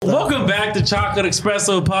Welcome back to Chocolate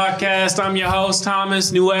Espresso Podcast. I'm your host,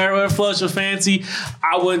 Thomas. New era, flush or fancy.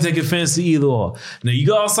 I wouldn't take offense to either or. Now, you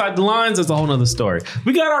go outside the lines, that's a whole nother story.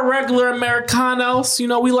 We got our regular Americanos. You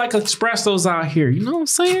know, we like espressos out here. You know what I'm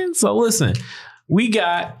saying? So listen, we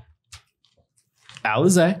got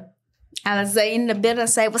Alizé. Alizé in the building.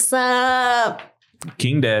 Say, what's up?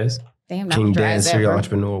 King Des. King Des, serial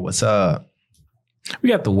entrepreneur. What's up? We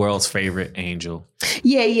got the world's favorite Angel.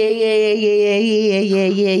 Yeah. All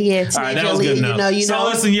right, that was good enough. You know.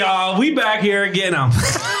 Listen, y'all, we back here again.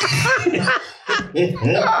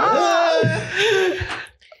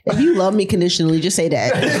 If you love me conditionally, just say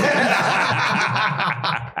that.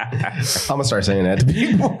 I'm gonna start saying that to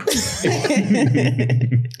people.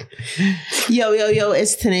 Yo,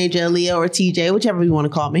 it's Tanaja, Leo, or TJ, whichever you want to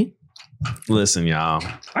call me. Listen, y'all,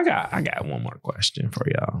 I got one more question for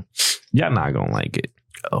y'all. Y'all not gonna like it.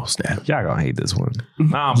 Oh, snap. Y'all gonna hate this one.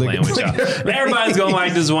 Nah, I'm playing with y'all. Everybody's gonna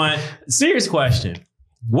like this one. Serious question.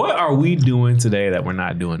 What are we doing today that we're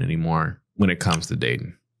not doing anymore when it comes to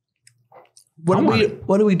dating? What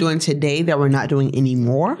are we doing today that we're not doing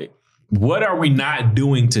anymore? What are we not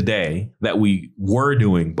doing today that we were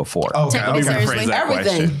doing before? Okay. Taking it seriously.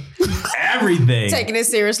 Everything. Taking it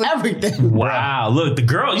seriously. Everything. Wow. Look, the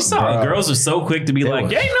girls are so quick to be like,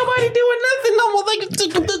 ain't nobody doing nothing no more.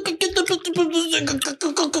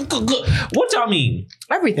 What y'all mean?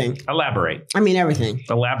 Everything. Elaborate. I mean, everything.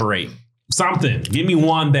 Elaborate. Something. Give me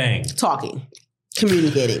one thing. Talking.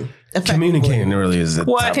 Communicating. Communicating really is the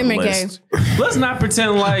What? top of the list. Let's not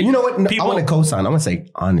pretend like You know what? No, people. I want to co-sign. I'm gonna say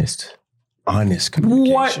honest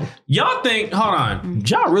communication. What? Y'all think, hold on.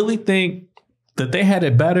 Y'all really think that they had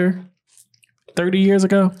it better 30 years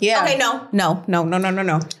ago? Yeah. Okay, no.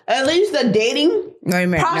 At least the dating Wait a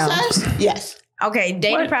minute, process, yes. Okay,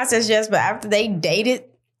 dating What? process, yes, but after they dated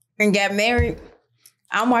and got married,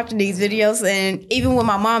 I'm watching these videos, and even when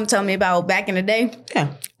my mom told me about back in the day,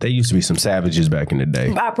 Yeah. There used to be some savages back in the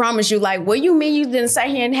day. I promise you, like, what you mean you didn't sit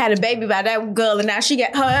here and had a baby by that girl, and now she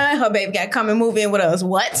got her baby got to come and move in with us?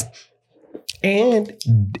 What? And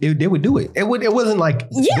they would do it. It wasn't like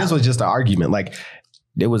this was just an argument. Like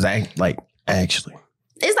it was actually.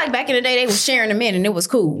 It's like back in the day, they was sharing a man, and it was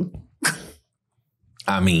cool.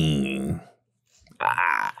 I mean,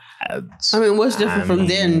 What's different from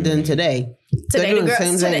then than today? Today the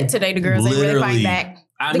girls ain't really fighting back.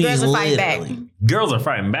 The girls are fighting back. Girls are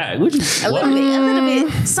fighting back. A little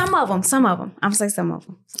bit. Some of them. I'm gonna say some of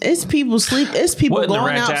them. It's people What in the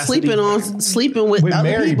going out ratchacity? sleeping with other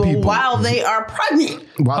married people people. while they are pregnant.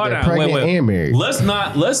 While they're pregnant and married. Let's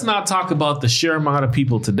not talk about the sheer amount of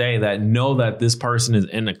people today that know that this person is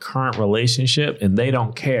in a current relationship and they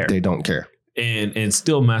don't care. They don't care. And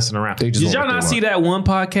still messing around. They just Did y'all not see that one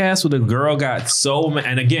podcast where the girl got so mad?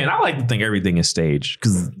 And again, I like to think everything is staged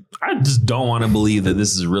because I just don't want to believe that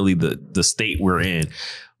this is really the state we're in.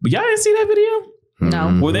 But y'all didn't see that video?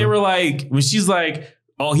 No. Where they were like, when she's like,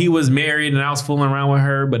 oh, he was married and I was fooling around with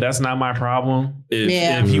her, but that's not my problem.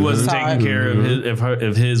 If he wasn't taking care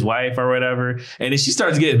of his wife or whatever. And then she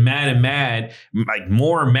starts getting mad, like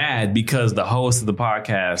more mad because the host of the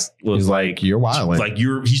podcast was like, you're wild. Like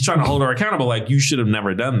he's trying to hold her accountable. Like you should have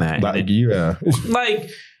never done that. Like, yeah.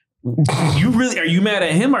 Like, are you mad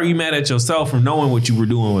at him or are you mad at yourself for knowing what you were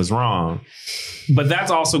doing was wrong? But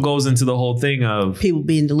that also goes into the whole thing of People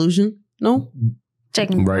being delusional. No?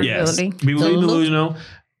 Taking responsibility. yes, people being delusional.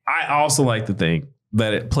 I also like to think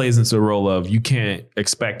that it plays into the role of you can't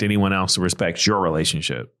expect anyone else to respect your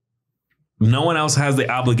relationship. No one else has the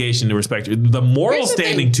obligation to respect you. The moral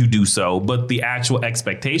standing to do so, but the actual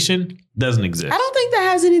expectation doesn't exist. I don't think that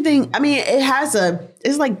has anything. I mean,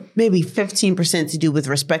 it's like maybe 15% to do with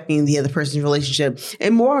respecting the other person's relationship.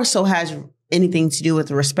 It more so has anything to do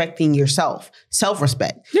with respecting yourself,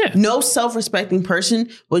 self-respect. Yeah. No self-respecting person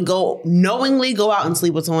would knowingly go out and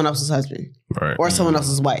sleep with someone else's husband or someone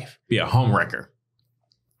else's wife. Be a home wrecker.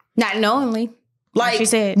 Not knowingly. Like she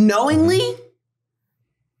said. Knowingly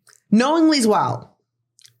is wild.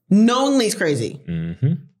 Knowingly is crazy.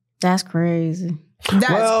 Mm-hmm. That's crazy.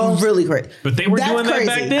 That's really crazy. But they were doing that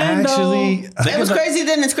back then. Actually, It was crazy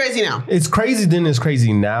then, it's crazy now. It's crazy then, it's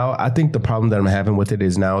crazy now. I think the problem that I'm having with it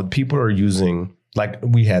is now people are using, like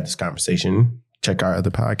we had this conversation, check our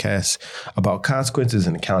other podcasts, about consequences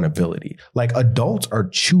and accountability. Like adults are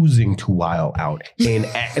choosing to wild out and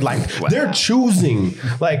they're choosing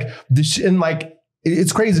like this and like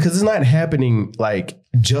it's crazy because it's not happening like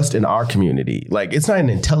just in our community. Like it's not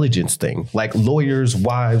an intelligence thing. Like lawyers,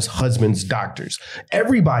 wives, husbands, doctors,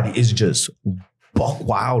 everybody is just buck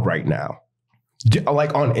wild right now.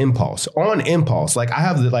 Like on impulse. Like I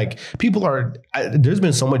have people there's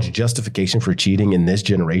been so much justification for cheating in this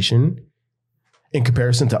generation. in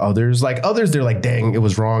comparison to others. Like others, they're like, dang, it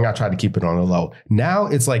was wrong. I tried to keep it on the low. Now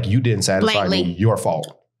it's like, you didn't satisfy me. Your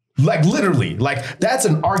fault. Like literally, like that's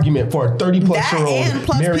an argument for a 30-plus-year-old and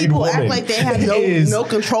plus married people woman. act like they have no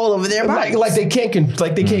control over their bodies. Like they can't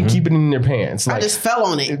keep it in their pants. Like, I just fell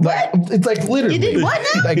on it. Like, it's like literally. You did what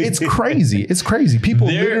now? Like it's crazy. It's crazy. People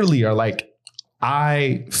literally are like,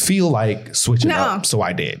 I feel like switching up, so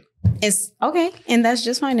I did. It's okay, and that's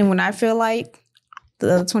just fine. And when I feel like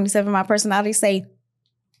the 27, my personality say,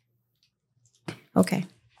 okay.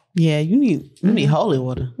 Yeah, you need holy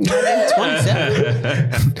water.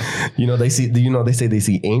 27. They say they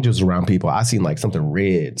see angels around people. I seen like something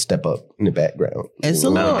red step up in the background. It's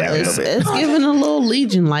it's giving a little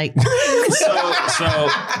legion like. So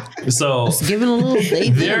it's giving a little.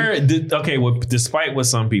 Okay. Well, despite what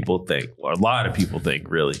some people think, or a lot of people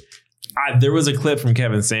think, really. There was a clip from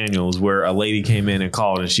Kevin Samuels where a lady came in and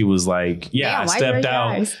called and she was like, I stepped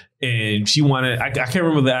out and she wanted, I can't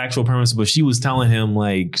remember the actual premise, but she was telling him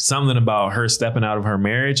like something about her stepping out of her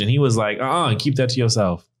marriage. And he was like, keep that to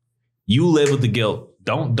yourself. You live with the guilt.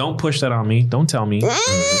 Don't push that on me. Don't tell me.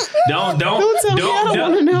 Don't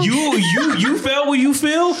you feel what you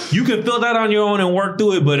feel. You can feel that on your own and work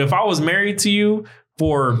through it. But if I was married to you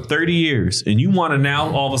for 30 years and you want to now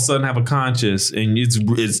all of a sudden have a conscience and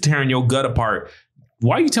it's tearing your gut apart,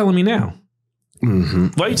 why are you telling me now? Mm-hmm.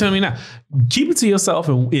 Why are you telling me now? Keep it to yourself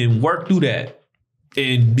and work through that.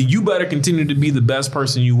 And you better continue to be the best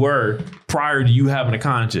person you were prior to you having a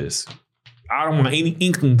conscience. I don't want any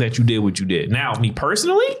inkling that you did what you did. Now, me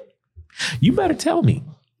personally, you better tell me.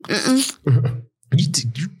 You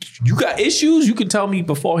got issues, you can tell me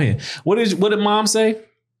beforehand. What did mom say?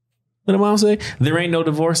 What did mom say? There ain't no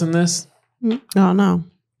divorce in this? Oh, no.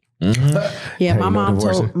 Mm-hmm. Yeah, my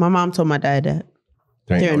mom told my dad that.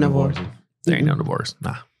 There ain't no divorce. There ain't no divorce.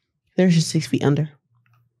 Nah. They're just 6 feet under.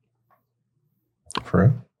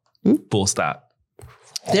 For real? Full stop.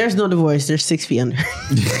 There's no divorce. They're 6 feet under.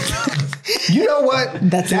 You know what?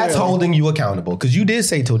 That's holding you accountable because you did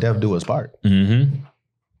say till death do us part. Mm-hmm.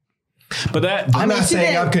 But I'm not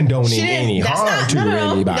saying I'm condoning any harm to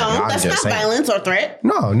anybody. No, that's not violence or threat.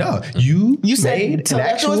 No. You said till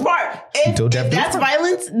death do us part. If that's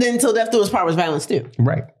violence, then till death do us part was violence too.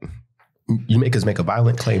 Right. You make a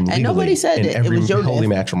violent claim legally, and nobody said that it was your holy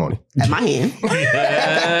matrimony at my hand.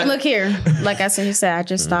 Look here, like I said, I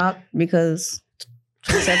just stopped because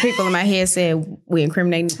people in my head said we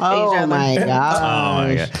incriminating each other. My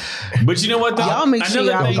God. But you know what though? Y'all make sure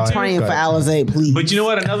y'all praying for Alizé, please. But you know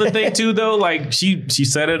what? Another thing too though, like she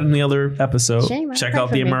said it in the other episode. Check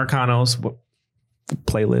out the Americanos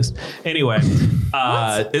playlist. Anyway,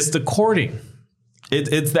 it's the courting.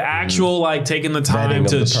 It's the actual like taking the time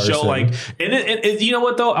to show like, and you know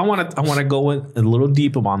what though? I want to go in a little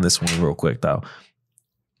deeper on this one real quick though.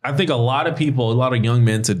 I think a lot of young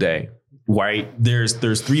men today, right?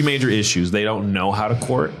 There's three major issues. They don't know how to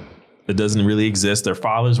court. It doesn't really exist. Their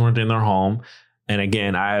fathers weren't in their home. And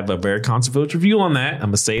again, I have a very controversial view on that. I'm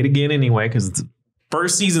gonna say it again anyway because the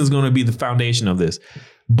first season is going to be the foundation of this.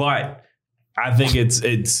 But I think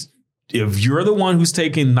it's. If you're the one who's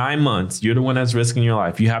taking 9 months, you're the one that's risking your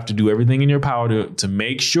life. You have to do everything in your power to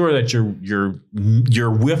make sure that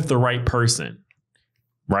you're with the right person,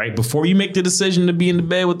 right? Before you make the decision to be in the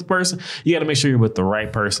bed with the person, you got to make sure you're with the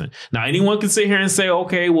right person. Now, anyone can sit here and say,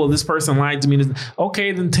 okay, well, this person lied to me.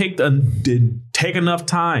 Okay, then take enough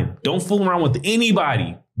time. Don't fool around with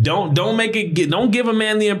anybody. Don't give a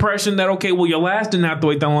man the impression that, okay, well, your last didn't have to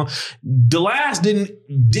wait that long. The last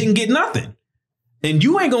didn't get nothing. And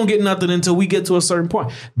you ain't going to get nothing until we get to a certain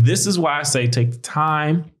point. This is why I say take the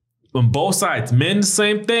time on both sides. Men, the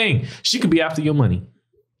same thing. She could be after your money.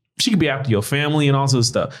 She could be after your family and all sorts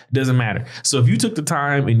of stuff. It doesn't matter. So if you took the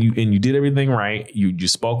time and you did everything right, you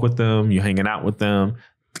spoke with them, you're hanging out with them,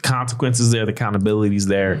 the consequences there, the accountability is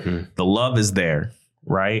there, the love is there,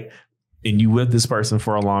 right? And you with this person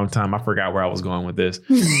for a long time. I forgot where I was going with this.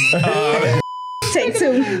 Take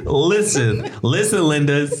two. Listen,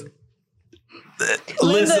 Lindas.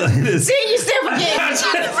 Listen, see, you still forget.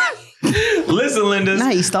 Listen, Lindas. Now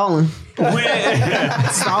he's stalling.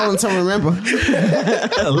 Stalling to remember.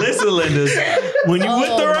 Listen, Lindas. When you're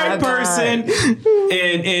with the right person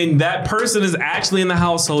and that person is actually in the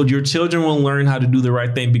household, your children will learn how to do the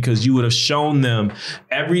right thing because you would have shown them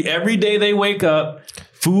every day they wake up,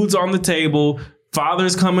 food's on the table,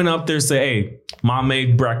 father's coming up there, say, hey, mom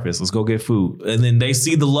made breakfast. Let's go get food. And then they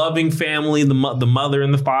see the loving family, the mother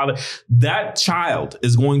and the father. That child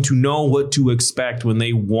is going to know what to expect when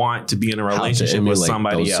they want to be in a relationship with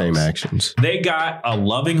somebody else. Same actions. They got a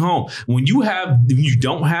loving home. When you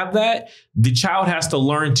don't have that, the child has to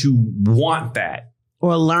learn to want that.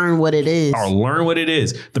 Or learn what it is.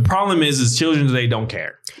 The problem is children today don't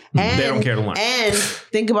care. They don't care to learn. And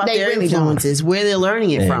think about They their really influences, where they're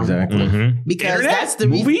learning it from. Exactly. Because Internet? that's the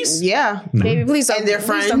Movies? Yeah. Baby, please don't. And their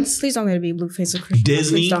friends. Please don't let it be Blueface or Krishan.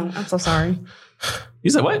 Disney? Please don't. I'm so sorry. You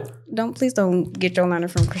said what? Please don't get your learner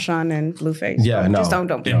from Krishan and Blueface. Yeah, no. Just don't.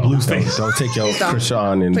 And Blueface. Don't take your don't.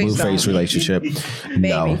 Krishan and Please Blueface don't. relationship.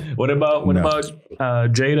 No. What about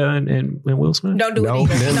Jada and Will Smith? Don't do No,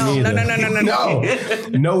 it either. them No, neither.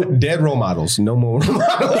 no. No dead role models. No more role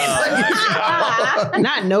models.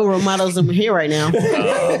 Not no role models in here right now.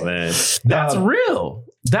 Oh man, that's real.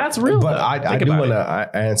 That's real. But though. I do want to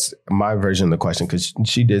answer my version of the question because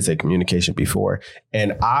she did say communication before.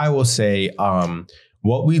 And I will say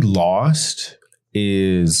what we lost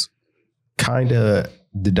is kind of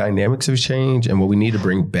the dynamics have changed. And what we need to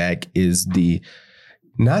bring back is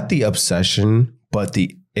not the obsession, but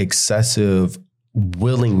the excessive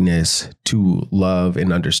willingness to love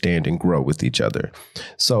and understand and grow with each other.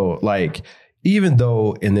 So like, even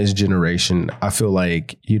though in this generation, I feel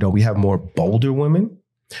like, we have more bolder women.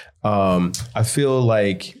 I feel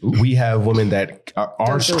like we have women that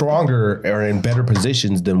are stronger or in better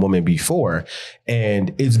positions than women before.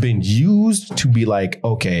 And it's been used to be like,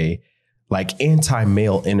 okay, like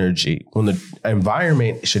anti-male energy when the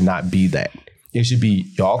environment should not be that. It should be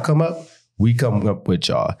y'all come up, we come up with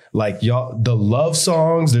y'all. Like y'all, the love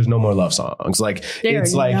songs, there's no more love songs. Like there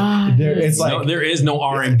is no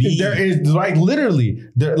R&B. There is like literally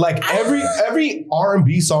there like every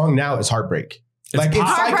R&B song now is heartbreak. Like it's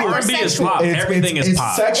R&B is pop. Everything is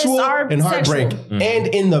pop. Sexual and heartbreak. Mm-hmm. And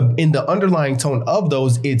in the underlying tone of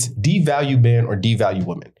those, it's devalue men or devalue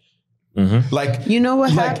women. Mm-hmm. Like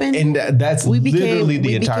what happened? And that's literally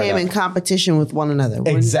the entire. We became in competition with one another.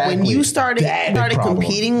 Exactly. When you started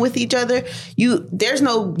competing with each other, there's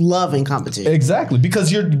no love in competition. Exactly,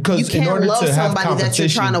 because you can't in order love to have somebody that you're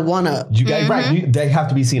trying to one up. You guys, right? They have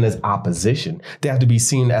to be seen as opposition. They have to be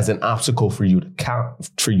seen as an obstacle for you to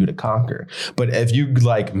conquer. But if you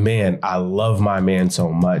like, man, I love my man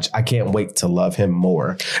so much, I can't wait to love him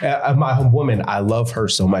more. My woman, I love her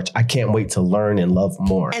so much, I can't wait to learn and love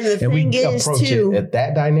more. And we approach it at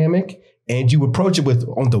that dynamic, and you approach it with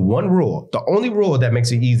on the one rule, the only rule that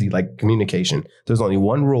makes it easy, like communication. There's only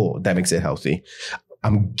one rule that makes it healthy.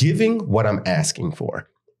 I'm giving what I'm asking for.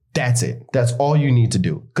 That's it. That's all you need to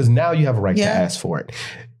do, because now you have a right to ask for it.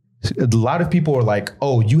 A lot of people are like,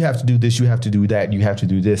 oh, you have to do this, you have to do that, you have to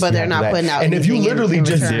do this. But they're not putting out. And if you literally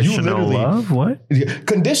love, what?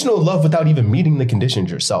 Conditional love without even meeting the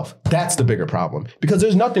conditions yourself. That's the bigger problem, because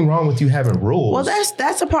there's nothing wrong with you having rules. Well,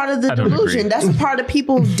 that's a part of the delusion. That's a part of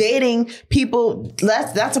people dating people.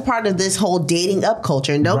 That's a part of this whole dating up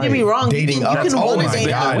culture. And don't get me wrong, you can want to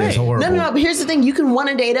date up. No. But here's the thing: you can want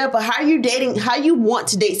to date up, but how you want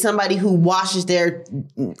to date somebody who washes their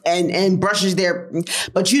and brushes their,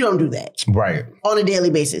 but you don't do that on a daily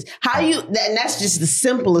basis. And that's just the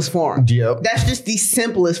simplest form. Yep. That's just the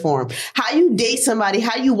simplest form. How you date somebody,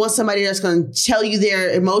 how you want somebody that's going to tell you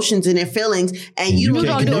their emotions and their feelings, and you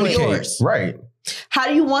don't know yours. Right. How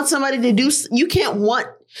do you want somebody to do? You can't want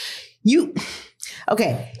you.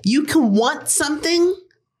 Okay, you can want something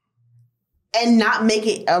and not make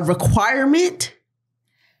it a requirement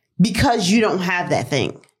because you don't have that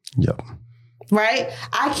thing. Yep. Right?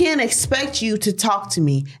 I can't expect you to talk to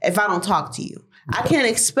me if I don't talk to you. I can't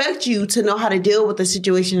expect you to know how to deal with a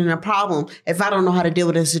situation and a problem if I don't know how to deal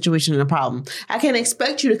with a situation and a problem. I can't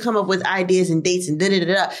expect you to come up with ideas and dates and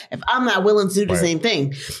da-da-da-da if I'm not willing to do the same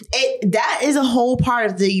thing. That is a whole part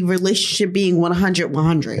of the relationship being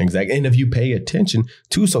 100-100. Exactly. And if you pay attention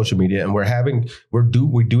to social media, and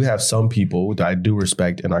we do have some people that I do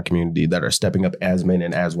respect in our community that are stepping up as men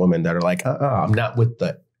and as women that are like, I'm not with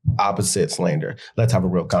the opposite slander. Let's have a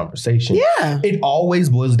real conversation. Yeah. It always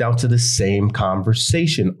boils down to the same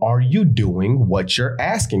conversation. Are you doing what you're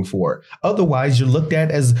asking for? Otherwise, you're looked at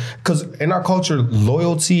as, because in our culture,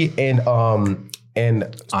 loyalty and honesty.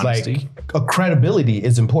 Like a credibility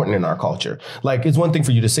is important in our culture. Like, it's one thing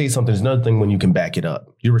for you to say something, it's another thing when you can back it up.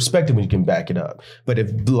 You're respected when you can back it up. But if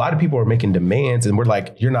a lot of people are making demands and we're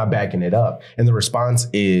like, you're not backing it up, and the response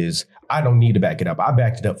is, I don't need to back it up, I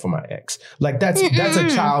backed it up for my ex. Like, that's a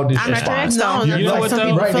childish response. You know what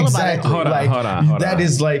though? Right, exactly. Hold on. That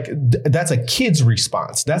is like, that's a kid's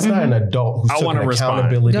response. That's not an adult who's taking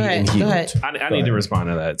accountability and healed. I need to respond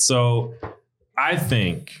to that. So I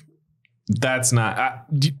think that's not. I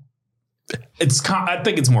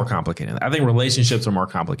think it's more complicated. I think relationships are more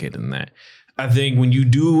complicated than that. I think when you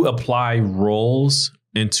do apply roles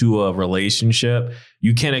into a relationship,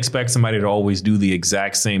 you can't expect somebody to always do the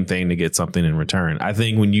exact same thing to get something in return. I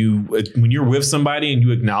think when you're with somebody and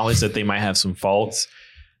you acknowledge that they might have some faults,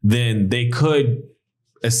 then they could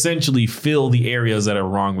essentially fill the areas that are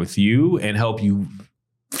wrong with you and help you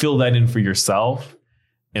fill that in for yourself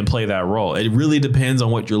and play that role. It really depends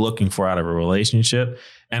on what you're looking for out of a relationship.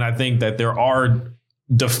 And I think that there are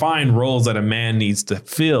defined roles that a man needs to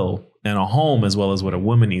fill in a home as well as what a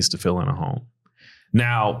woman needs to fill in a home.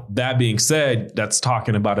 Now, that being said, that's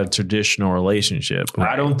talking about a traditional relationship. Right.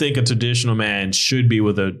 I don't think a traditional man should be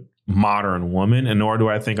with a modern woman, and nor do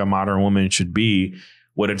I think a modern woman should be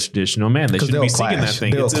with a traditional man. They shouldn't be seeking that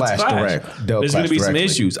thing. There's going to be some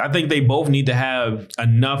issues. I think they both need to have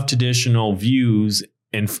enough traditional views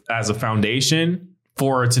and as a foundation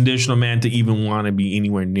for a traditional man to even want to be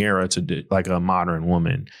anywhere near like a modern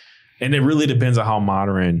woman. And it really depends on how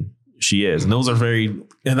modern she is. And those are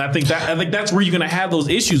and I think that's where you're going to have those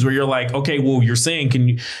issues where you're like, okay, well, you're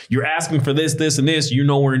saying, you're asking for this, this, and this, you're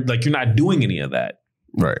not doing any of that.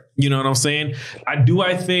 Right. You know what I'm saying?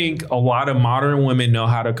 I think a lot of modern women know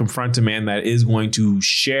how to confront a man that is going to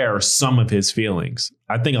share some of his feelings.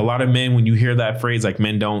 I think a lot of men, when you hear that phrase, like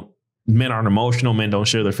men aren't emotional, men don't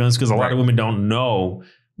share their feelings, because a lot of women don't know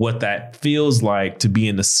what that feels like to be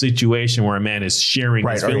in the situation where a man is sharing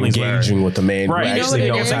his feelings, or engaging with the man. Right. You know what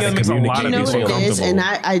it is? And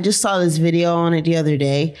I just saw this video on it the other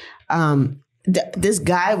day. This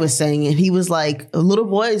guy was saying, and he was like, little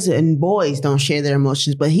boys and boys don't share their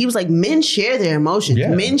emotions, but he was like, men share their emotions,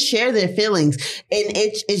 men share their feelings. And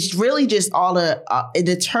it's really just all it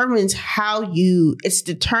determines it's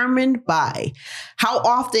determined by how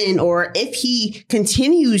often, or if he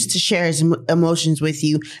continues to share his emotions with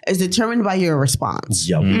you, is determined by your response.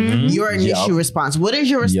 Your initial response. What is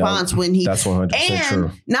your response when he, that's 100% true.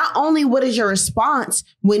 And not only what is your response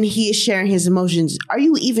when he is sharing his emotions, are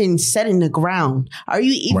you even setting the ground? Are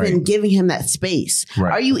you even giving him that space?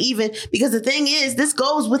 Are you even, because the thing is, this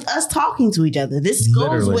goes with us talking to each other. This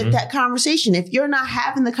goes with that conversation. If you're not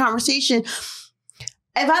having the conversation,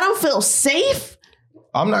 if I don't feel safe,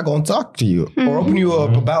 I'm not going to talk to you or open you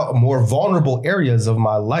up about more vulnerable areas of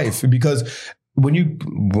my life. Because when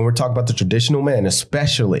we're talking about the traditional man,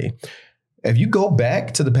 especially, if you go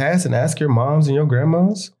back to the past and ask your moms and your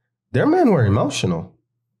grandmas, their men were emotional.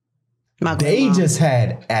 They just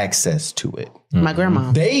had access to it. My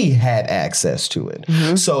grandma. They had access to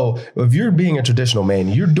it. So if you're being a traditional man,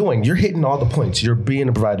 you're hitting all the points. You're being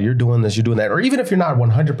a provider. You're doing this, you're doing that. Or even if you're not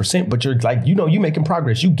 100%, but you're like, you making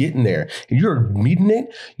progress, you getting there, and you're meeting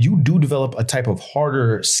it, you do develop a type of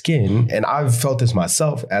harder skin. And I've felt this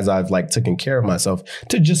myself as I've taken care of myself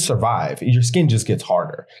to just survive. Your skin just gets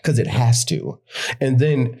harder because it has to. And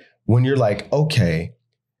then when you're like, okay,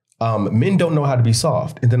 men don't know how to be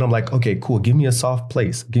soft. And then I'm like, okay, cool. Give me a soft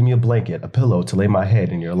place. Give me a blanket, a pillow to lay my head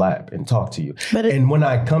in your lap and talk to you. And when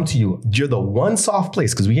I come to you, you're the one soft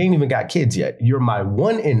place, because we ain't even got kids yet. You're my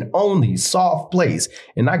one and only soft place.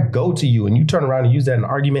 And I go to you and you turn around and use that in an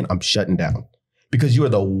argument, I'm shutting down. Because you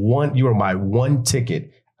are my one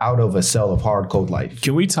ticket out of a cell of hard cold life.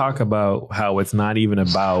 Can we talk about how it's not even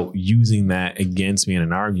about using that against me in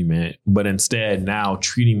an argument, but instead now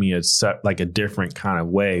treating me like a different kind of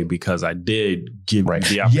way because I did give you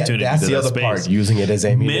the opportunity. That's the other part, using it as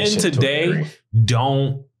ammunition. Men today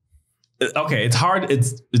don't. Okay, it's hard.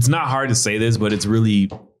 It's not hard to say this, but it's really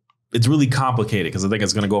complicated because I think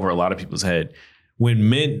it's going to go over a lot of people's head. When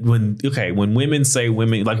women say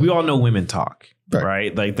women, like we all know women talk,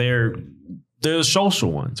 right? Like they're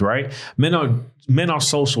social ones, right? Men are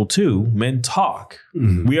social too. Men talk.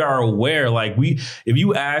 We are aware. If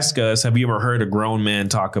you ask us, have you ever heard a grown man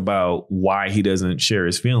talk about why he doesn't share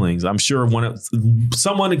his feelings? I'm sure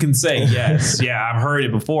someone can say yes. Yeah, I've heard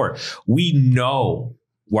it before. We know,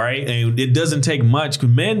 right? And it doesn't take much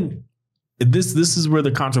because men. This is where the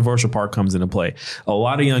controversial part comes into play. A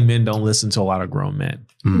lot of young men don't listen to a lot of grown men.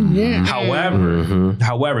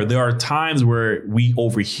 However, there are times where we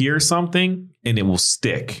overhear something and it will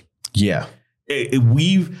stick. Yeah.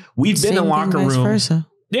 We've been in locker rooms.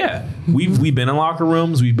 Yeah. We've been in locker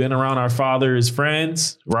rooms. We've been around our father's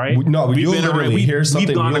friends, right? You'll literally hear something,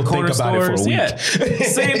 we've gone you'll to corner think about it for a week. Yeah.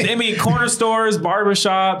 Same. Corner stores,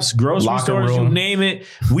 barbershops, grocery locker stores, room. You name it.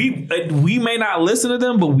 We may not listen to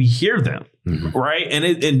them, but we hear them, right?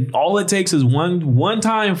 And all it takes is one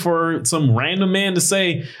time for some random man to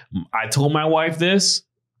say, I told my wife this.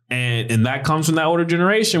 And that comes from that older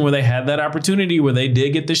generation where they had that opportunity where they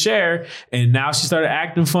did get to share. And now she started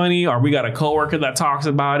acting funny, or we got a coworker that talks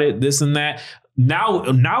about it, this and that. Now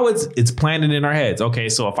it's planted in our heads. Okay,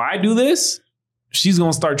 so if I do this she's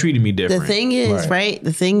going to start treating me different. The thing is, right?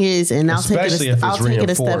 The thing is, and I'll take it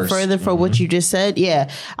a step further for what you just said. Yeah,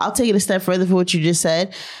 I'll take it a step further for what you just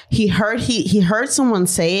said. He heard someone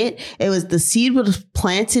say it. It was the seed was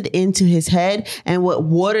planted into his head, and what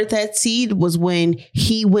watered that seed was when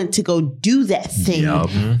he went to go do that thing,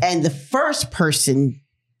 and the first person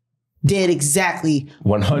did exactly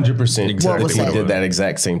 100% exactly did that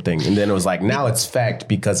exact same thing, and then it was like now it's fact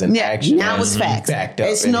because an action now it's fact.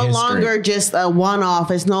 It's no longer just a one-off.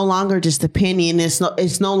 It's no longer just opinion.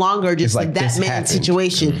 It's no longer just like that man's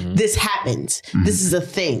situation. This happens. This is a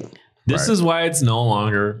thing. This is why it's no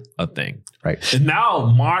longer a thing. Right. And now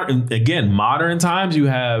modern times you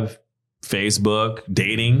have Facebook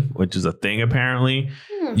dating, which is a thing apparently.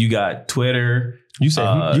 You got Twitter. You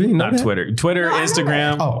said you didn't know not that? Twitter,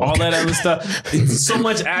 Instagram, all that other stuff. It's so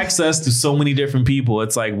much access to so many different people.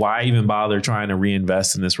 It's like, why even bother trying to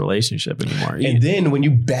reinvest in this relationship anymore? And then when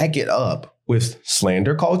you back it up with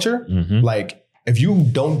slander culture, like if you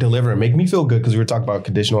don't deliver and make me feel good, because we were talking about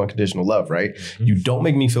conditional and unconditional love, right? You don't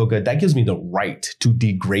make me feel good. That gives me the right to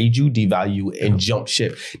degrade you, devalue, and jump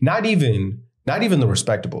ship. Not even the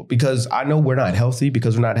respectable, because I know we're not healthy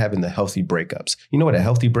because we're not having the healthy breakups. You know what a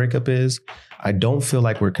healthy breakup is? I don't feel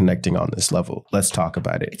like we're connecting on this level. Let's talk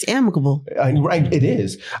about it. It's amicable. Right, it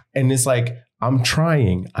is. And it's like, I'm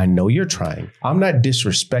trying. I know you're trying. I'm not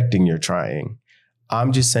disrespecting your trying.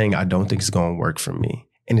 I'm just saying I don't think it's going to work for me.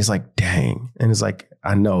 And it's like, dang. And it's like,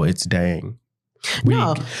 I know it's dang.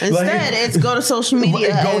 Instead it's go to social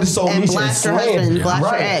media and blast your husband, blast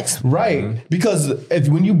your ex. Right. Because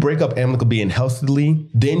when you break up amicably and healthily,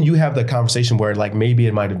 then you have the conversation where like maybe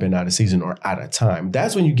it might have been out of season or out of time.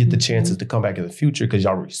 That's when you get the chances to come back in the future because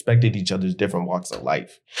y'all respected each other's different walks of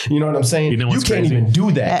life. You know what I'm saying? You can't even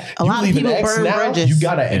do that. A lot of people burn bridges. You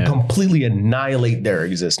gotta completely annihilate their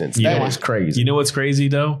existence. That is crazy. You know what's crazy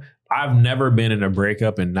though? I've never been in a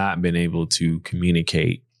breakup and not been able to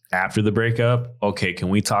communicate after the breakup. Okay, can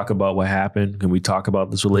we talk about what happened? Can we talk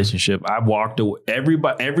about this relationship? I've walked away.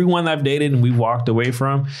 Everyone I've dated and we walked away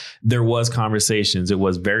from, there was conversations. It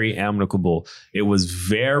was very amicable. It was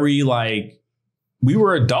very like we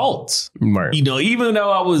were adults. Right. You know, even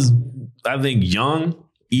though I was, I think, young,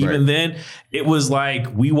 even then, it was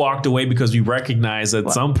like we walked away because we recognized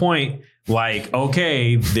at some point, like,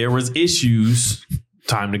 okay, there was issues.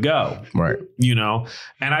 Time to go. Right. You know,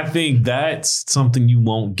 and I think that's something you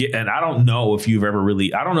won't get. And I don't know if you've ever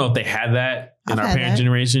really, I don't know if they had that in our parent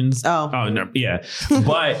generations. Oh, no, yeah.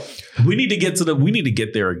 But we need to get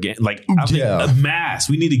there again. Like, I think mass,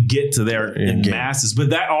 we need to get to there in masses. But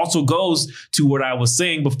that also goes to what I was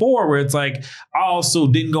saying before, where it's like, I also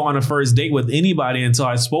didn't go on a first date with anybody until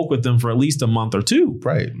I spoke with them for at least a month or two.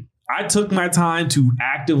 Right. I took my time to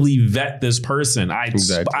actively vet this person. I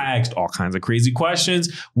asked all kinds of crazy questions.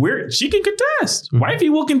 She can contest. Wifey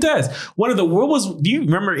will contest. Do you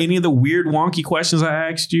remember any of the weird, wonky questions I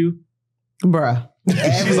asked you? Bruh.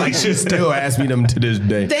 She's like, she still asks me them to this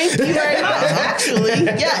day. Thank you very much. Actually,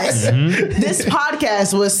 yes. This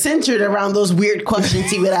podcast was centered around those weird questions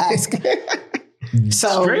he would ask.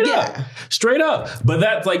 So straight up. But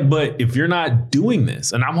that's like, but if you're not doing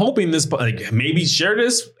this, and I'm hoping this, like, maybe share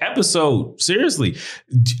this episode seriously,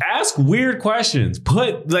 ask weird questions,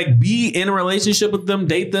 be in a relationship with them,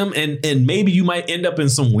 date them, and maybe you might end up in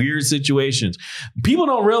some weird situations. People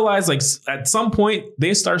don't realize, like, at some point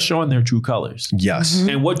they start showing their true colors. Yes.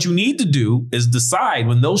 And what you need to do is decide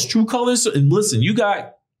when those true colors, and listen, you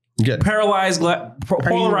got polarized glasses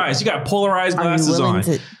on.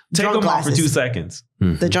 Take them off for 2 seconds.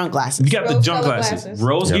 The drunk glasses. You got the drunk glasses.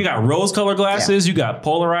 You got rose colored glasses. You got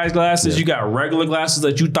polarized glasses. You got regular glasses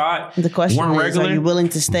that you thought the question weren't regular. Are you willing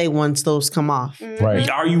to stay once those come off? Right.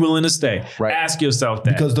 Are you willing to stay? Right. Ask yourself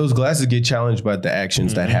that. Because those glasses get challenged by the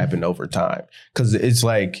actions that happen over time. Because it's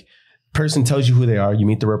like, person tells you who they are. You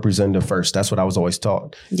meet the representative first. That's what I was always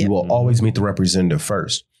taught. Yep. You will always meet the representative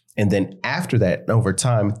first. And then after that, over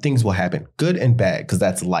time, things will happen, good and bad, because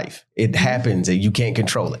that's life. It happens and you can't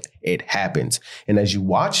control it. It happens. And as you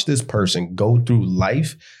watch this person go through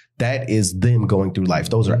life, that is them going through life.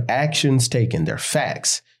 Those are actions taken. They're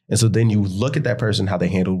facts. And so then you look at that person, how they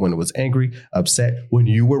handled when it was angry, upset, when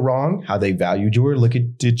you were wrong, how they valued you, or look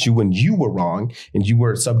at you when you were wrong and you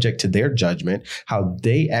were subject to their judgment, how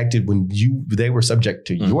they acted when they were subject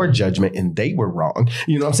to your judgment and they were wrong.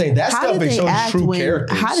 You know what I'm saying? That stuff that shows true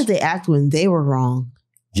characters. How did they act when they were wrong?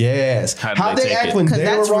 Yes. How they act when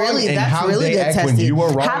they were wrong and how they act when you were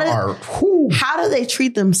wrong. How do they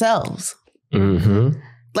treat themselves? Mm-hmm.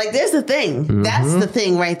 Like, there's the thing. Mm-hmm. That's the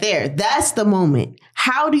thing right there. That's the moment.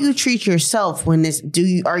 How do you treat yourself when this?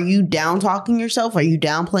 Are you down talking yourself? Are you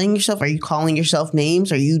downplaying yourself? Are you calling yourself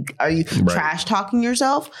names? Are you trash talking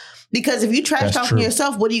yourself? Because if you trash talking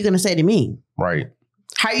yourself, what are you going to say to me? Right.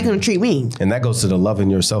 How are you going to treat me? And that goes to the loving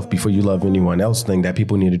yourself before you love anyone else thing that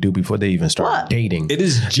people need to do before they even start dating. It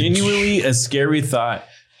is genuinely a scary thought.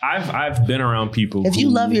 I've been around people. If you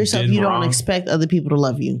love yourself, you don't expect other people to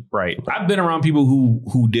love you. Right. I've been around people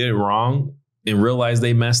who did it wrong and realized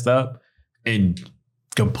they messed up and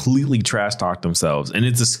completely trash talk themselves. And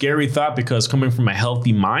it's a scary thought because coming from a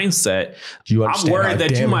healthy mindset, I'm worried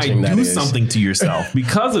that you might do something to yourself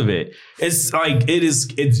because of it. It's like,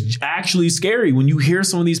 it's actually scary when you hear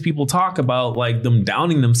some of these people talk about like them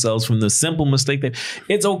downing themselves from the simple mistake that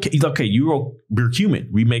it's okay. Okay. We're human.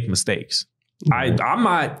 We make mistakes. I'm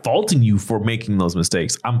not faulting you for making those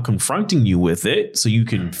mistakes. I'm confronting you with it so you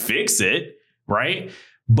can fix it. Right.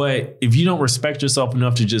 But if you don't respect yourself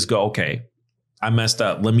enough to just go, okay, I messed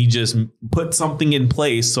up. Let me just put something in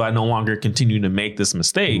place so I no longer continue to make this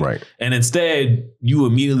mistake. Right. And instead, you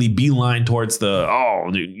immediately beeline towards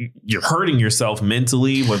you're hurting yourself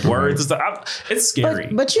mentally with words and stuff. It's scary.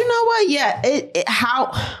 But you know what? Yeah.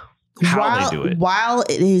 How they do it. While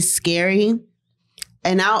it is scary,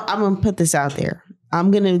 and I'm going to put this out there. I'm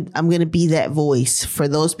going to be that voice for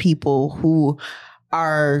those people who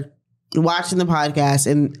are watching the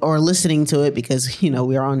podcast or listening to it because,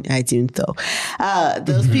 we're on iTunes. So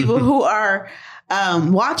those people who are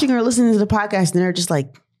watching or listening to the podcast and they're just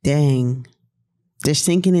like, dang, they're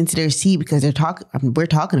sinking into their seat because we're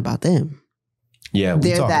talking about them. Yeah,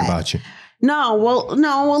 we're talking about you. No,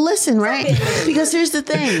 listen, right? Because here's the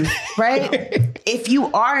thing, right? If you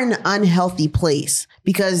are in an unhealthy place,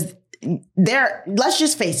 because let's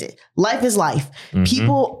just face it, life is life.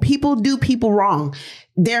 Mm-hmm. People do people wrong.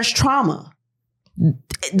 There's trauma.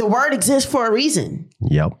 The word exists for a reason.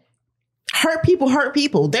 Yep. Hurt people.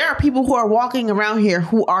 There are people who are walking around here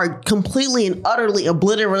who are completely and utterly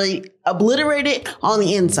obliterated on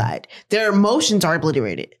the inside. Their emotions are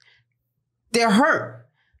obliterated. They're hurt,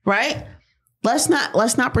 right? Let's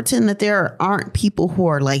not pretend that there aren't people who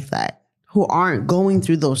are like that, who aren't going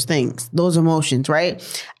through those things, those emotions,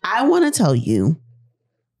 right? I want to tell you,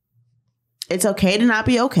 it's okay to not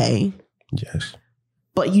be okay. Yes.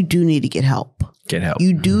 But you do need to get help.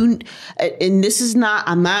 You do. And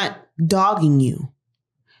I'm not dogging you.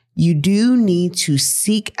 You do need to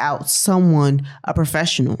seek out someone, a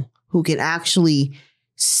professional who can actually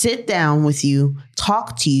sit down with you,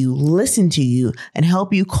 talk to you, listen to you, and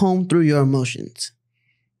help you comb through your emotions.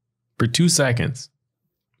 For 2 seconds.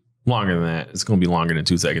 Longer than that. It's going to be longer than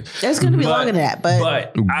 2 seconds. It's going to be longer than that.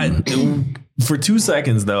 But for 2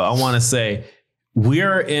 seconds, though, I want to say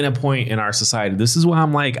we're in a point in our society. This is why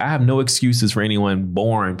I'm like, I have no excuses for anyone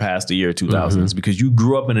born past the year 2000s because you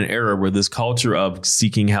grew up in an era where this culture of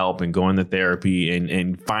seeking help and going to therapy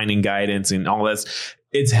and finding guidance and all that,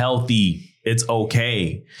 it's healthy. It's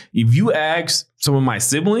okay. If you ask some of my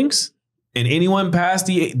siblings and anyone past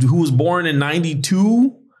who was born in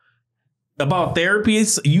 92 about therapy,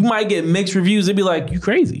 you might get mixed reviews. They'd be like, you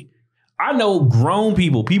crazy. I know grown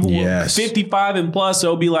people 55 and plus,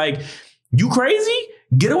 they'll be like, you crazy?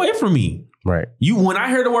 Get away from me. Right. When I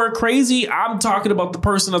hear the word crazy, I'm talking about the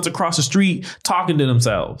person that's across the street talking to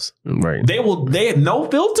themselves. Right. They have no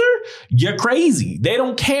filter. You're crazy. They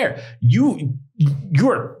don't care.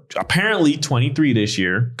 You're apparently 23 this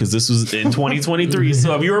year because this was in 2023.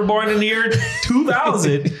 So if you were born in the year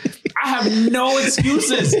 2000, I have no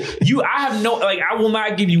excuses. I will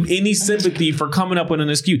not give you any sympathy for coming up with an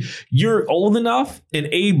excuse. You're old enough and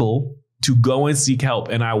able to go and seek help.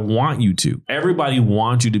 And I want you to. Everybody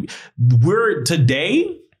wants you to be. We're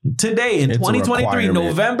today in 2023,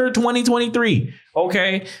 November 2023.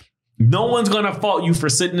 Okay. No one's going to fault you for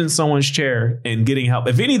sitting in someone's chair and getting help.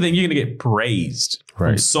 If anything, you're going to get praised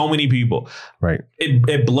from so many people. Right.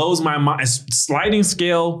 It blows my mind. Sliding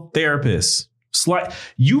scale therapists.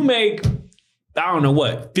 You make, I don't know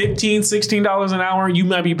what, $15, $16 an hour. You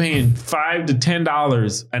might be paying $5 to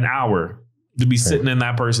 $10 an hour to be sitting in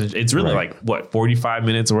that person. It's really like what, 45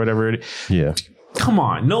 minutes or whatever it is. Yeah. Come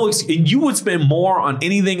on. And you would spend more on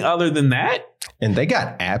anything other than that. And they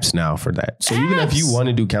got apps now for that. So even if you want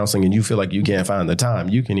to do counseling and you feel like you can't find the time,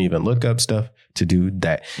 you can even look up stuff to do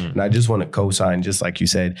that. And I just want to co-sign, just like you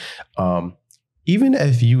said, even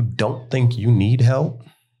if you don't think you need help.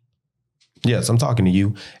 Yes, I'm talking to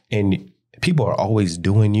you and people are always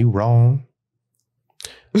doing you wrong.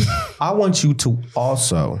 I want you to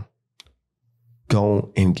also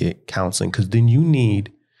go and get counseling because then you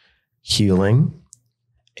need healing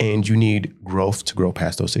and you need growth to grow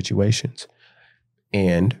past those situations.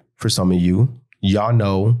 And for some of you, y'all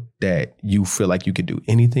know that you feel like you could do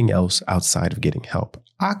anything else outside of getting help.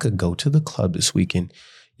 I could go to the club this weekend.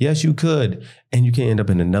 Yes, you could. And you can end up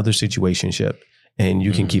in another situationship and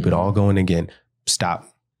you can keep it all going again. Stop.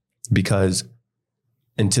 Because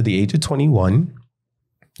until the age of 21,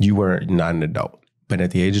 you were not an adult. But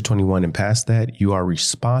at the age of 21 and past that, you are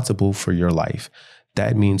responsible for your life.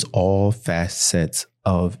 That means all facets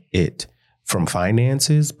of it, from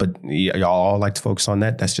finances, but y'all all like to focus on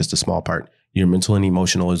that. That's just a small part. Your mental and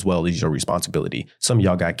emotional as well is your responsibility. Some of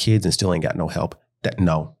y'all got kids and still ain't got no help.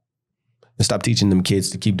 No. And stop teaching them kids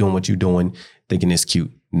to keep doing what you're doing, thinking it's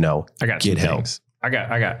cute. No. I got get two help. Things. I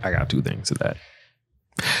got two things to that.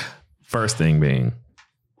 First thing being,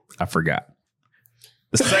 I forgot.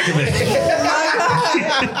 The second thing,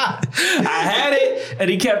 I had it and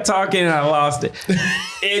he kept talking and I lost it.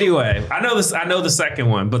 Anyway, I know this. I know the second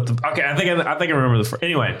one, but I think I remember the first.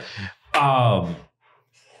 Anyway, I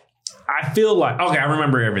feel like I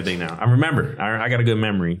remember everything now. I remember. I got a good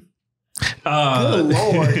memory. Good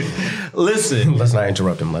Lord. Listen. Let's not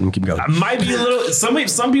interrupt him. Let him keep going. Might be a little. Some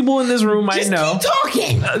people in this room might Just know.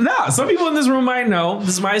 Keep talking. No, some people in this room might know.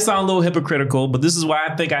 This might sound a little hypocritical, but this is why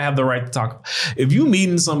I think I have the right to talk. If you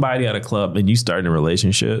meeting somebody at a club and you starting a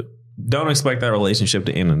relationship, don't expect that relationship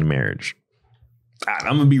to end in a marriage.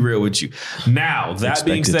 I'm gonna be real with you. Now that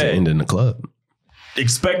being said, to end in the club.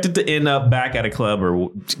 Expect it to end up back at a club, or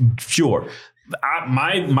sure.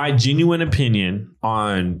 My genuine opinion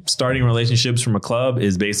on starting relationships from a club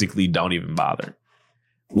is basically don't even bother.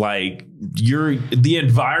 Like the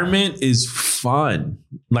environment is fun.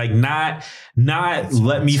 Like not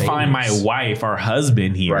let me find my wife or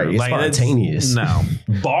husband here. Right, it's like spontaneous. No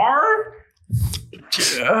bar.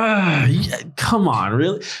 Come on,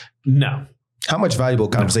 really? No. How much valuable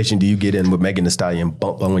conversation do you get in with Megan Thee Stallion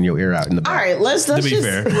blowing your ear out in the back? All right, let's to be just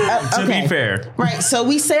fair. okay. To be fair, right? So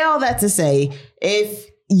we say all that to say, if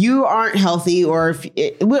you aren't healthy, or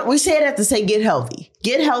if we say that to say, get healthy,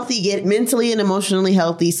 get mentally and emotionally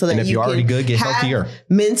healthy, so that and if you're already good, get healthier.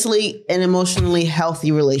 Mentally and emotionally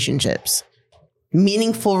healthy relationships,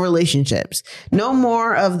 meaningful relationships. No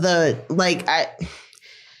more of the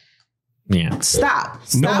Yeah. Stop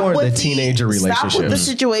no more with the teenager relationship. Stop with the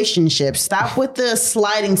situationship. Stop with the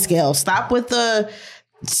sliding scale. Stop with the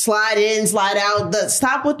slide in, slide out.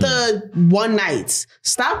 Stop with the one nights.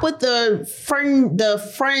 Stop with the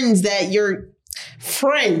friends that you're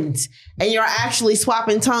friends and you're actually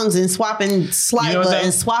swapping tongues and swapping saliva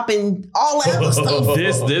and swapping all that other stuff.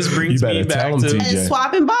 This brings me back to and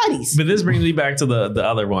swapping bodies. But this brings me back to the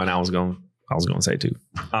other one I was going to say too.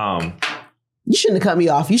 You shouldn't have cut me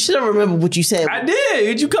off. You should have remembered what you said. I did.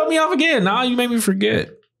 Did you cut me off again? No, you made me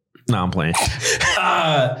forget. No, I'm playing.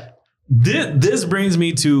 This brings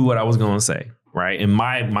me to what I was going to say, right? And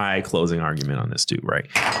my closing argument on this too, right?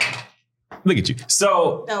 Look at you.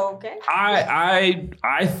 So okay.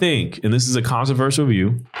 I think, and this is a controversial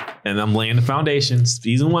view, and I'm laying the foundations,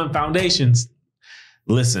 season 1 foundations.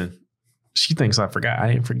 Listen, she thinks I forgot. I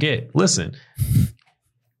didn't forget. Listen,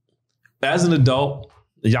 as an adult,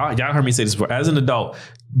 Y'all heard me say this before. As an adult,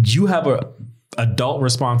 you have a adult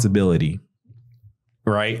responsibility,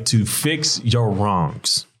 right, to fix your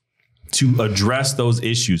wrongs, to address those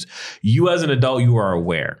issues. You as an adult, you are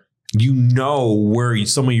aware. You know where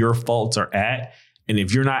some of your faults are at. And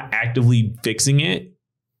if you're not actively fixing it,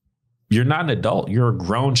 you're not an adult. You're a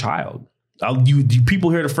grown child.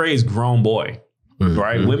 People hear the phrase grown boy.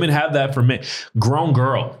 Right? Mm-hmm. Women have that for men. Grown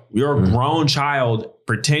girl. You're a grown child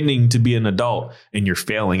pretending to be an adult and you're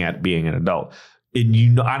failing at being an adult.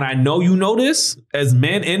 And I know you know this as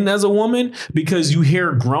men and as a woman, because you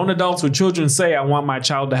hear grown adults with children say, I want my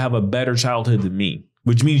child to have a better childhood than me,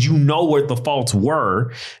 which means you know what the faults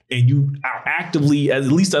were. And you are actively, at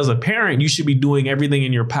least as a parent, you should be doing everything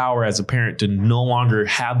in your power as a parent to no longer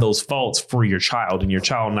have those faults for your child, and your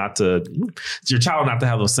child not to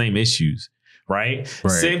have those same issues. Right?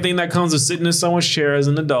 Same thing that comes with sitting in someone's chair as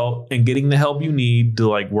an adult and getting the help you need to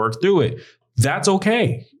work through it. That's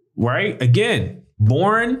okay. Right? Again,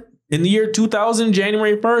 born in the year 2000,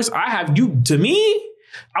 January 1st,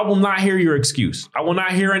 I will not hear your excuse. I will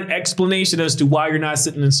not hear an explanation as to why you're not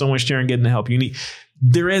sitting in someone's chair and getting the help you need.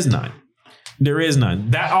 There is none. There is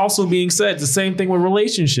none. That also being said, the same thing with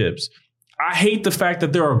relationships. I hate the fact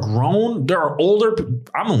that there are older.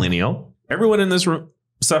 I'm millennial. Everyone in this room,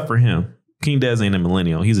 except for him. King Des ain't a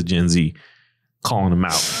millennial. He's a Gen Z. Calling him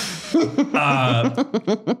out.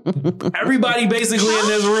 Everybody basically in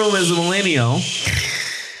this room is a millennial.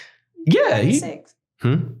 Yeah. 96.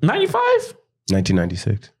 95?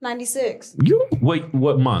 1996. 96. Wait,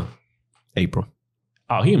 what month? April.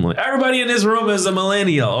 Oh, everybody in this room is a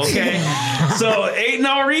millennial, okay? So ain't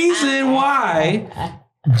no reason why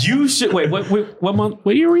you should wait. What month?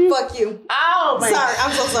 What year were you? Fuck you. Oh my sorry,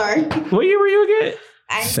 I'm so sorry. What year were you again?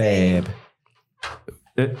 Fab.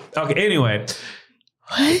 Okay. Anyway,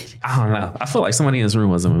 what? I don't know. I feel like somebody in this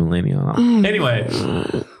room was a millennial. Anyway,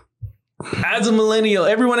 as a millennial,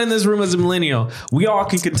 everyone in this room is a millennial. We all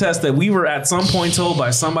can contest that we were at some point told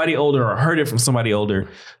by somebody older or heard it from somebody older,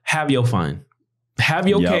 have your fun. Have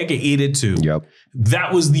your cake and eat it too. Yep.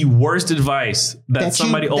 That was the worst advice that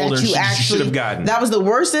somebody older should have gotten. That was the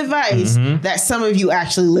worst advice that some of you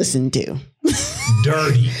actually listened to.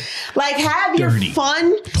 Dirty. Like, have your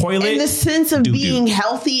fun in the sense of being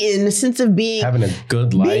healthy, in the sense of having a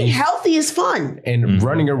good life. Being healthy is fun. And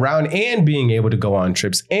running around and being able to go on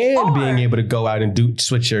trips and being able to go out and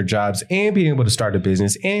switch your jobs and being able to start a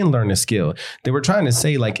business and learn a skill. They were trying to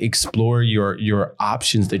say, like, explore your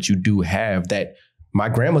options that you do have that my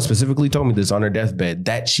grandma specifically told me this on her deathbed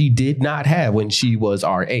that she did not have when she was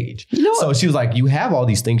our age. So she was like, you have all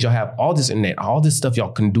these things. Y'all have all this internet, all this stuff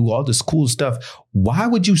y'all can do, all this cool stuff. Why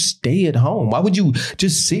would you stay at home? Why would you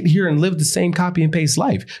just sit here and live the same copy and paste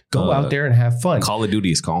life? Go out there and have fun. Call of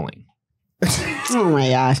Duty is calling. Oh my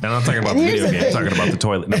gosh. And I'm talking about the video game. I'm talking about the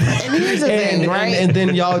toilet. And here's the thing, right? And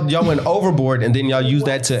then y'all went overboard and then y'all use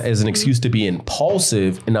that as an excuse to be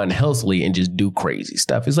impulsive and unhealthy and just do crazy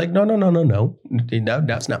stuff. It's like, no.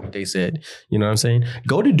 That's not what they said. You know what I'm saying?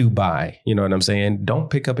 Go to Dubai. You know what I'm saying? Don't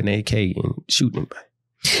pick up an AK and shoot anybody.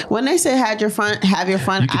 When they say have your fun,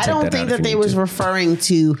 I don't think that they was referring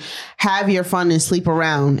to have your fun and sleep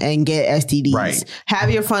around and get STDs. Right.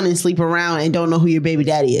 Have your fun and sleep around and don't know who your baby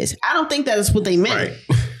daddy is. I don't think that is what they meant.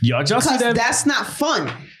 Right. Y'all see that? That's not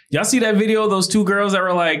fun. Y'all see that video of those two girls that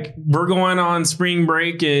were like, we're going on spring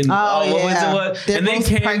break and and they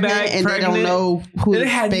came back and pregnant, they don't know who they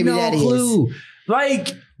had baby daddy is. Like,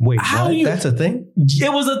 wait, what? That's a thing?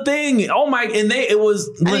 It was a thing. Oh my! And it was.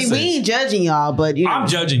 I mean, we ain't judging y'all, but I'm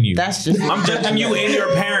judging you. That's just. I'm judging you and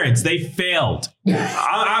your parents. They failed.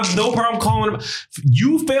 I'm no problem calling them.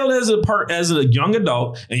 You failed as a young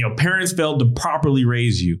adult, and your parents failed to properly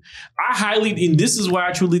raise you. And this is why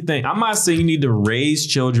I truly think I'm not saying you need to raise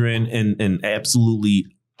children and absolutely,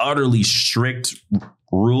 utterly strict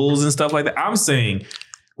rules and stuff like that. I'm saying,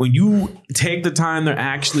 when you take the time to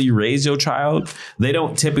actually raise your child, they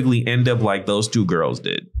don't typically end up like those two girls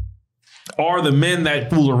did. Or the men that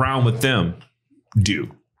fool around with them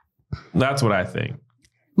do. That's what I think.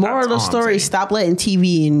 Moral of the story, stop letting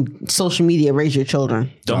TV and social media raise your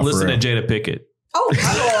children. Don't listen to Jada Pinkett. Oh,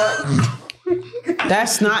 my Lord.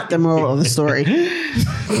 That's not the moral of the story.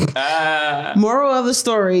 Moral of the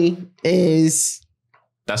story is...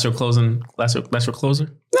 That's your closing. That's your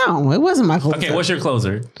closer? No, it wasn't my closer. Okay, what's your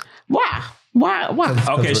closer? Why?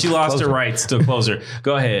 Okay, she lost her rights to closer.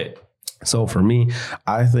 Go ahead. So for me,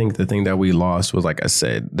 I think the thing that we lost was, like I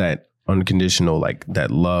said, that unconditional, like that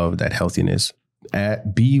love, that healthiness.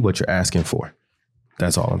 Be what you're asking for.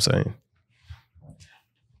 That's all I'm saying.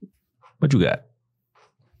 What you got?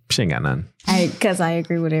 She ain't got none. Because I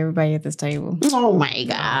agree with everybody at this table. Oh my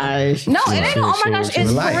gosh. No, it ain't. Oh my gosh.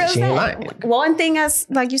 It's real. One thing, as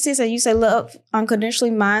like you said, love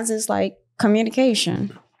unconditionally. Mine is like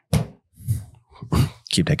communication.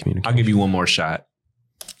 Keep that communication. I'll give you one more shot.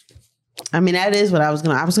 I mean, that is what I was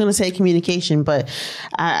gonna say, communication, but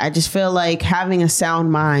I just feel like having a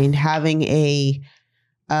sound mind, having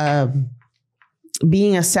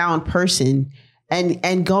being a sound person,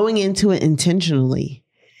 and going into it intentionally.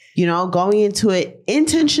 You know, going into it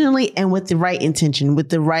intentionally and with the right intention,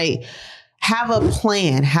 have a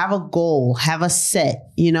plan, have a goal, have a set,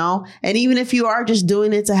 you know? And even if you are just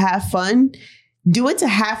doing it to have fun, do it to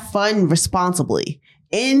have fun responsibly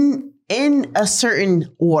in a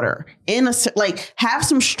certain order, have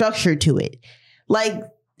some structure to it. Like,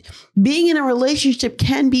 being in a relationship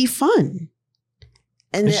can be fun.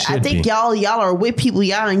 And I think y'all are with people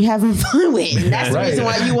y'all ain't having fun with. And that's the reason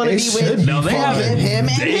why you want to be with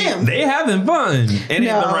him. They having fun. It ain't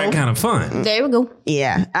the right kind of fun. There we go.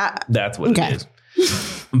 Yeah. That's what it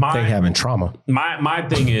is. They having trauma. My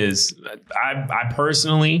thing is, I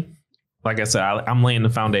personally, like I said, I'm laying the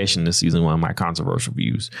foundation this season, one of my controversial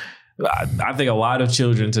views. I think a lot of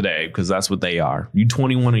children today, because that's what they are. You're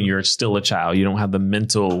 21 and you're still a child. You don't have the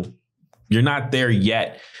mental, you're not there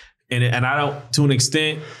yet. And I don't, to an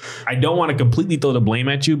extent, I don't want to completely throw the blame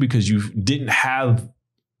at you because you didn't have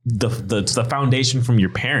the foundation from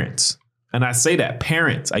your parents. And I say that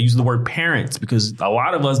parents, I use the word parents because a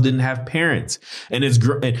lot of us didn't have parents, and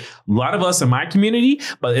a lot of us in my community,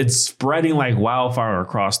 but it's spreading like wildfire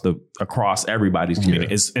across everybody's community.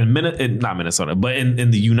 Yeah. It's not Minnesota, but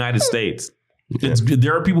in the United States. Yeah.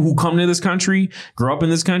 There are people who come to this country, grow up in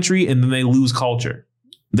this country, and then they lose culture.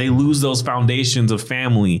 They lose those foundations of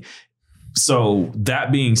family. So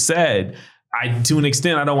that being said, to an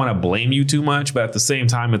extent, I don't want to blame you too much, but at the same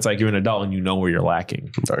time, it's like you're an adult and you know where you're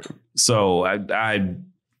lacking. Right. So I'm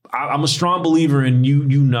a strong believer in you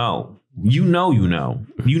know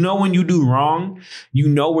when you do wrong, you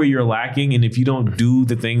know where you're lacking. And if you don't do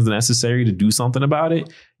the things necessary to do something about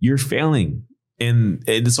it, you're failing. And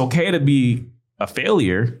it's okay to be a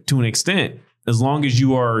failure to an extent, as long as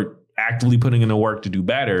you are actively putting in the work to do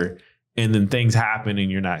better, and then things happen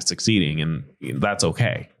and you're not succeeding. And that's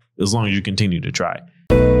okay, as long as you continue to try.